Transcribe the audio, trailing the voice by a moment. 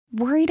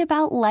Worried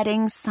about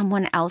letting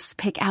someone else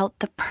pick out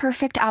the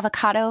perfect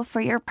avocado for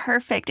your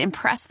perfect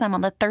impress them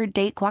on the third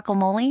date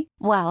guacamole?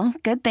 Well,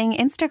 good thing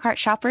Instacart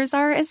shoppers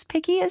are as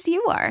picky as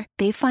you are.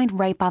 They find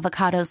ripe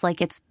avocados like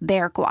it's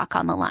their guac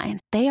on the line.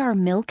 They are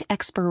milk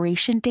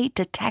expiration date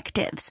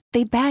detectives.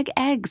 They bag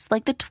eggs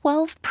like the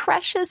 12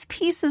 precious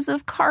pieces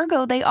of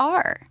cargo they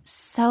are.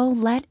 So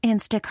let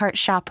Instacart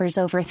shoppers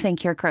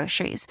overthink your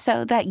groceries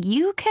so that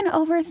you can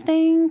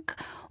overthink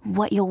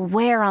what you'll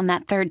wear on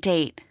that third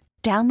date.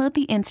 Download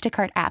the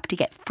Instacart app to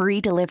get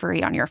free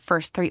delivery on your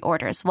first 3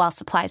 orders while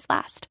supplies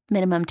last.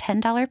 Minimum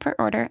 $10 per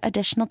order.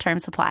 Additional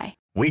terms apply.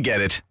 We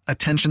get it.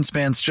 Attention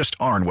spans just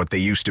aren't what they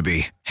used to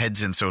be.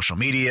 Heads in social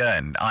media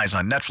and eyes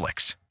on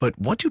Netflix. But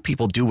what do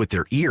people do with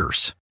their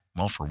ears?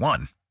 Well, for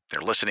one, they're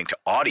listening to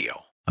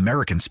audio.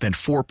 Americans spend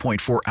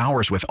 4.4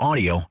 hours with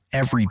audio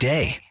every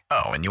day.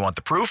 Oh, and you want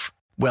the proof?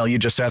 Well, you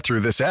just sat through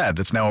this ad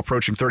that's now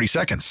approaching 30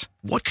 seconds.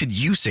 What could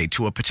you say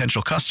to a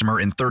potential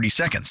customer in 30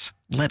 seconds?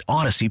 Let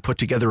Odyssey put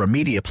together a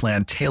media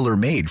plan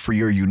tailor-made for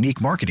your unique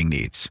marketing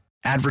needs.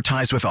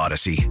 Advertise with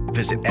Odyssey.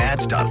 Visit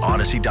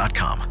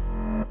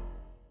ads.odyssey.com.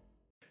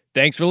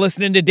 Thanks for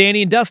listening to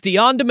Danny and Dusty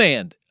On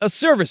Demand, a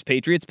Service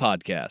Patriots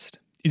podcast.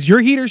 Is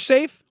your heater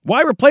safe?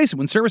 Why replace it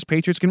when Service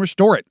Patriots can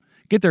restore it?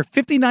 Get their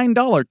 $59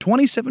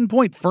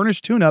 27-point furnace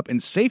tune-up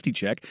and safety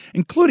check,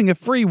 including a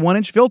free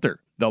 1-inch filter.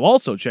 They'll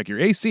also check your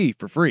AC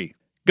for free.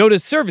 Go to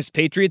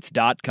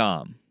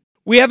ServicePatriots.com.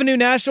 We have a new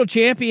national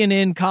champion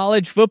in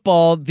college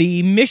football.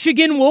 The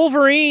Michigan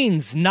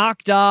Wolverines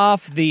knocked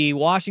off the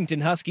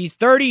Washington Huskies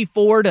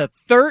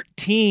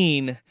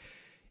 34-13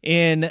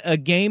 in a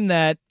game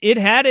that it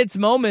had its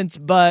moments,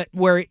 but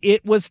where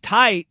it was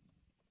tight,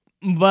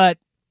 but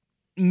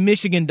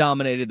Michigan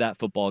dominated that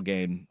football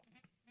game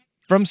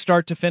from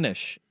start to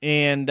finish.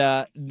 And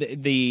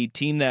the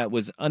team that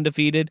was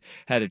undefeated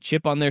had a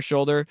chip on their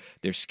shoulder.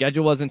 Their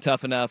schedule wasn't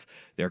tough enough.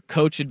 Their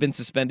coach had been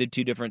suspended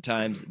 2 different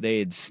times. They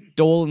had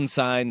stolen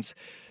signs.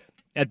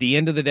 At the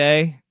end of the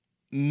day,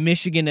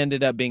 Michigan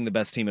ended up being the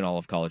best team in all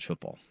of college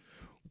football.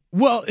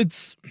 Well,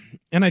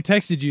 and I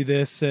texted you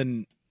this,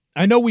 and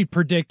I know we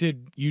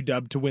predicted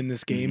UW to win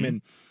this game,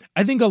 and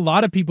I think a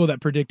lot of people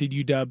that predicted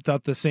UW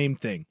thought the same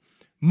thing.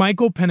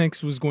 Michael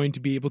Penix was going to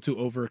be able to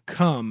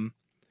overcome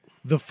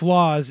the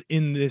flaws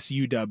in this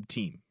UW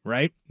team,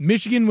 right?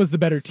 Michigan was the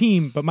better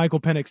team, but Michael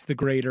Penix the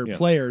greater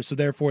player, so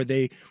therefore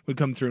they would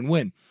come through and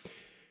win.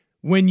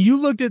 When you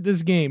looked at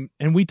this game,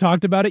 and we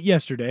talked about it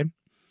yesterday,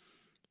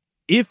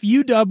 if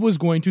UW was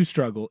going to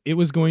struggle, it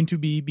was going to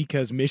be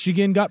because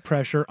Michigan got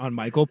pressure on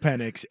Michael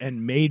Penix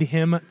and made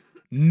him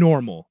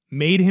normal,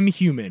 made him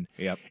human.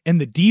 Yep.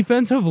 And the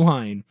defensive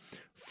line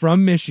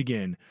from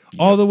Michigan,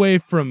 all the way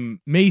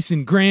from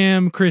Mason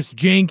Graham, Chris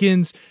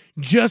Jenkins,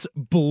 just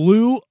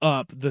blew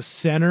up the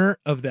center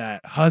of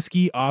that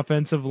Husky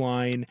offensive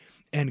line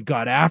and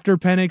got after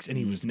Penix, and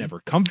he was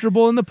never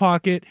comfortable in the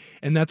pocket,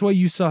 and that's why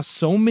you saw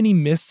so many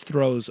missed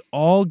throws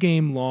all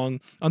game long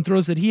on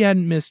throws that he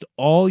hadn't missed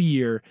all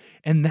year,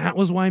 and that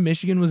was why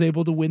Michigan was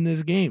able to win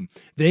this game.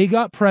 They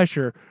got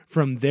pressure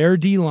from their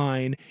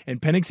D-line,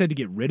 and Penix had to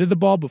get rid of the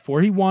ball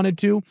before he wanted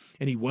to,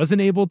 and he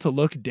wasn't able to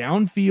look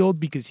downfield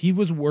because he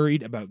was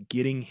worried about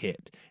getting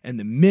hit. And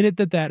the minute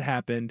that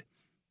happened,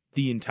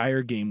 the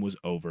entire game was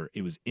over.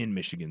 It was in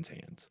Michigan's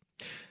hands.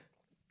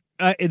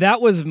 That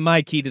was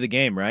my key to the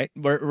game, right?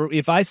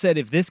 If I said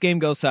if this game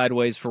goes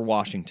sideways for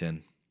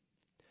Washington,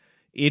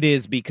 it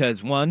is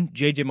because, one,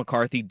 J.J.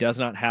 McCarthy does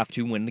not have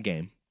to win the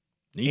game.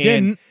 He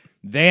didn't.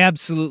 They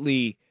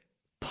absolutely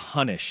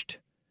punished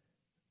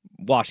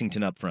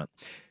Washington up front.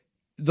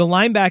 The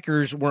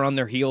linebackers were on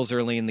their heels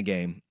early in the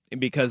game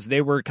because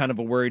they were kind of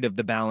worried of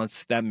the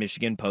balance that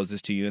Michigan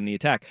poses to you in the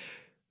attack.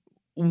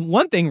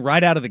 One thing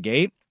right out of the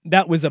gate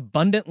that was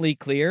abundantly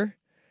clear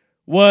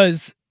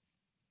was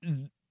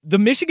the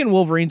Michigan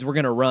Wolverines were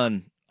going to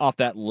run off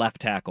that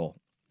left tackle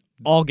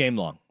all game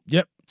long.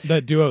 Yep,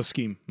 that duo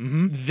scheme.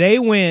 They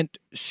went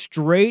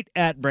straight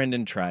at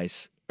Brandon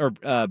Trice.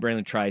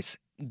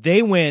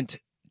 They went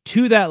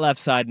to that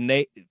left side,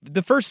 and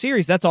the first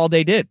series, that's all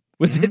they did.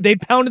 They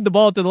pounded the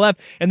ball to the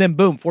left, and then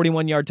boom,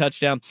 41-yard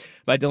touchdown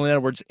by Dylan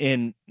Edwards,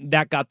 and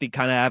that got the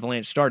kind of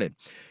avalanche started.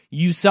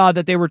 You saw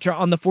that they were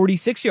on the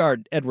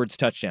 46-yard Edwards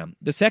touchdown,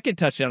 the second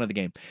touchdown of the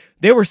game.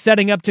 They were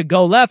setting up to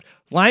go left.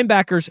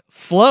 Linebackers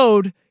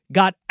flowed,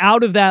 got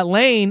out of that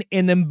lane,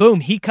 and then boom,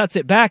 he cuts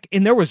it back,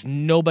 and there was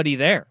nobody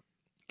there.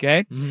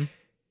 Okay?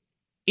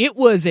 It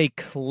was a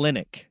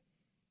clinic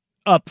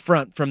up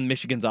front from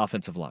Michigan's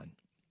offensive line.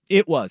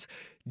 It was.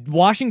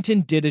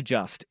 Washington did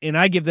adjust, and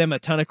I give them a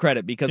ton of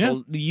credit because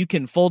you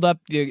can fold up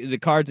the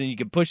cards and you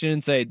can push it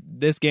and say,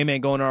 this game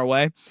ain't going our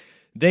way.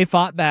 They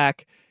fought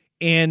back,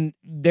 and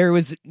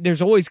there's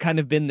always kind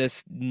of been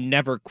this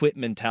never quit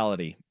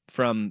mentality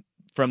from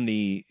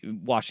the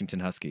Washington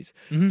Huskies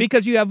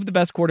because you have the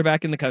best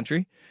quarterback in the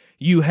country.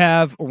 You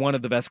have one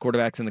of the best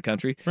quarterbacks in the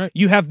country. Right.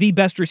 You have the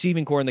best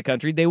receiving core in the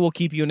country. They will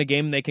keep you in a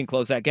game, and they can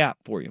close that gap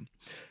for you.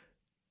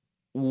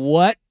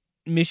 What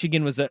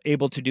Michigan was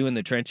able to do in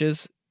the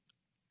trenches,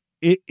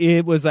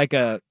 it was like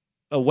a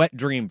wet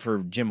dream for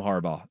Jim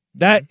Harbaugh.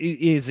 That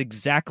is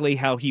exactly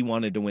how he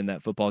wanted to win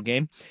that football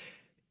game.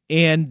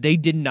 And they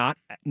did not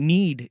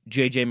need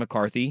J.J.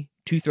 McCarthy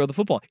to throw the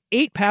football.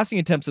 8 passing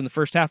attempts in the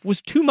first half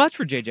was too much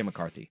for J.J.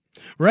 McCarthy.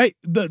 Right.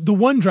 The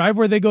one drive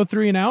where they go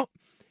 3 and out,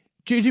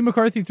 J.J.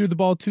 McCarthy threw the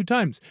ball 2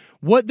 times.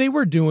 What they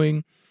were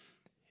doing,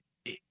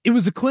 it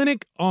was a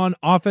clinic on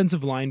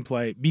offensive line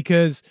play,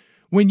 because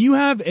when you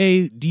have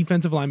a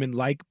defensive lineman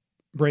like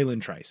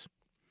Braylon Trice,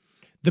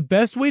 the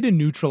best way to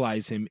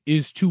neutralize him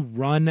is to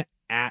run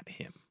at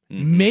him.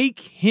 Make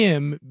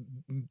him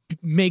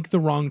make the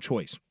wrong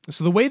choice.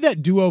 So the way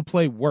that duo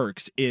play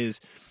works is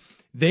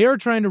they are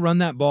trying to run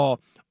that ball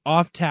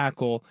off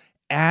tackle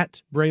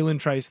at Braylon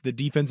Trice, the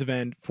defensive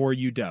end for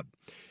UW.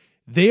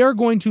 They are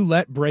going to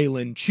let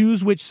Braylon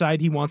choose which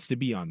side he wants to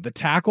be on. The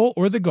tackle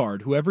or the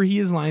guard, whoever he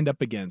is lined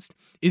up against,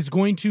 is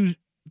going to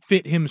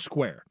fit him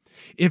square.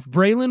 If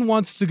Braylon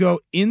wants to go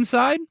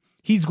inside,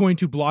 he's going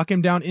to block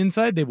him down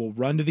inside. They will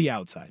run to the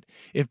outside.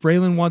 If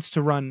Braylon wants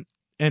to run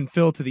and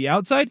fill to the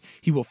outside,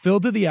 he will fill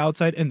to the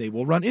outside and they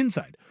will run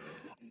inside.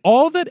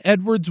 All that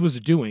Edwards was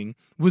doing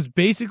was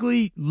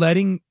basically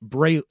letting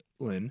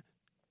Braylon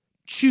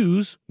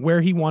choose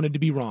where he wanted to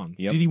be wrong.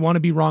 Yep. Did he want to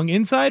be wrong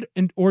inside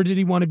or did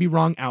he want to be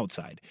wrong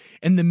outside?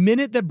 And the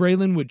minute that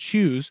Braylon would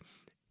choose,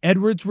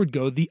 Edwards would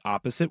go the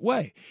opposite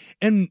way.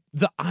 And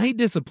the eye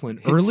discipline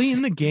early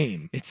in the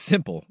game. It's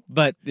simple,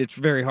 but it's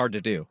very hard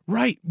to do.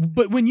 Right.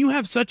 But when you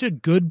have such a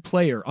good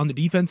player on the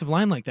defensive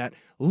line like that,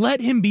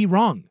 let him be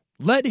wrong.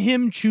 Let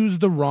him choose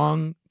the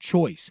wrong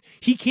choice.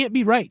 He can't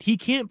be right. He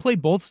can't play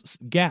both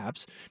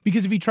gaps,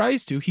 because if he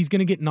tries to, he's going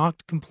to get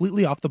knocked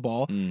completely off the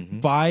ball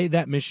by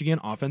that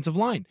Michigan offensive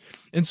line.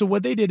 And so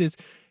what they did is,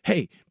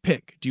 hey,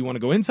 pick. Do you want to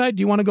go inside?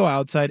 Do you want to go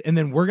outside? And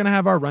then we're going to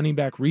have our running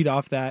back read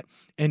off that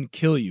and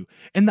kill you.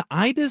 And the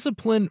eye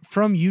discipline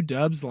from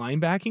UW's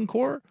linebacking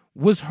core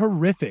was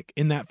horrific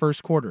in that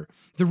first quarter.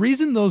 The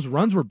reason those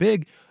runs were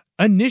big,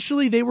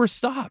 initially they were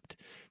stopped.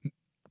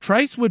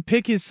 Trice would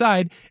pick his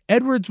side,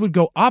 Edwards would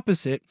go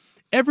opposite,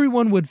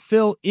 everyone would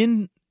fill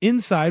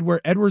inside where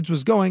Edwards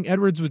was going,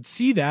 Edwards would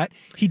see that,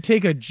 he'd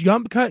take a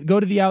jump cut, go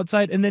to the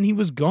outside, and then he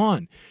was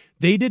gone.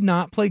 They did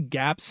not play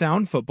gap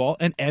sound football,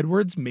 and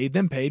Edwards made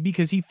them pay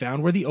because he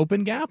found where the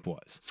open gap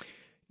was.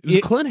 It was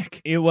a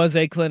clinic. It was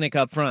a clinic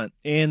up front,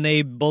 and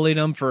they bullied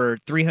them for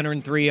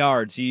 303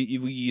 yards.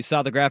 You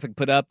saw the graphic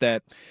put up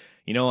that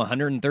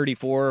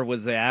 134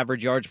 was the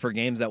average yards per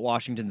game that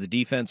Washington's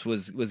defense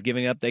was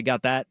giving up. They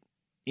got that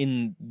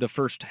in the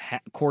first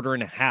quarter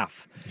and a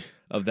half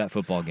of that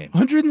football game.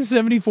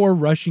 174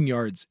 rushing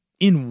yards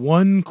in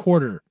one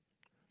quarter.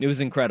 It was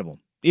incredible.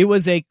 It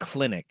was a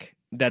clinic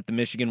that the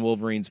Michigan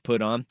Wolverines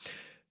put on.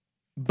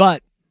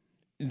 But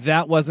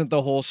that wasn't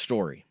the whole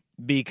story,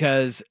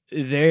 because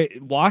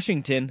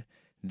Washington,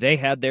 they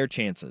had their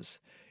chances.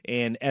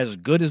 And as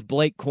good as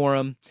Blake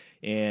Corum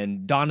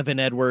and Donovan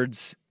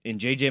Edwards and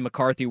J.J.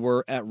 McCarthy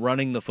were at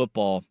running the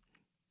football,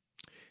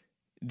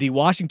 the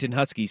Washington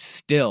Huskies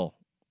still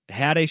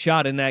had a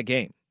shot in that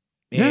game.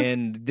 Yeah.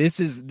 And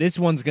this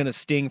one's going to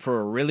sting for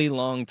a really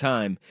long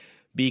time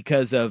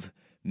because of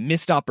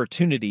missed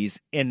opportunities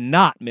and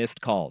not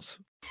missed calls.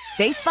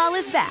 Baseball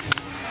is back,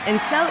 and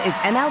so is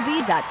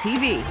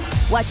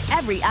MLB.tv. Watch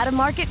every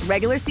out-of-market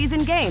regular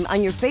season game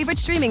on your favorite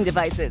streaming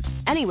devices,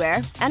 anywhere,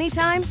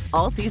 anytime,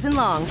 all season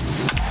long.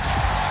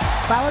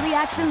 Follow the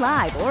action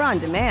live or on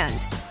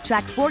demand.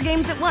 Track 4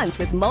 games at once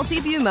with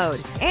multi-view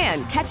mode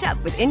and catch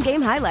up with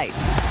in-game highlights.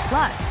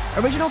 Plus,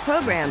 original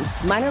programs,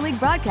 minor league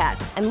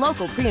broadcasts, and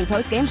local pre- and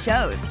post-game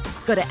shows.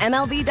 Go to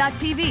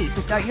MLB.tv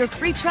to start your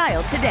free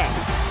trial today.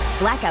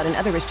 Blackout and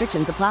other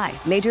restrictions apply.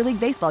 Major League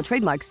Baseball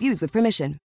trademarks used with permission.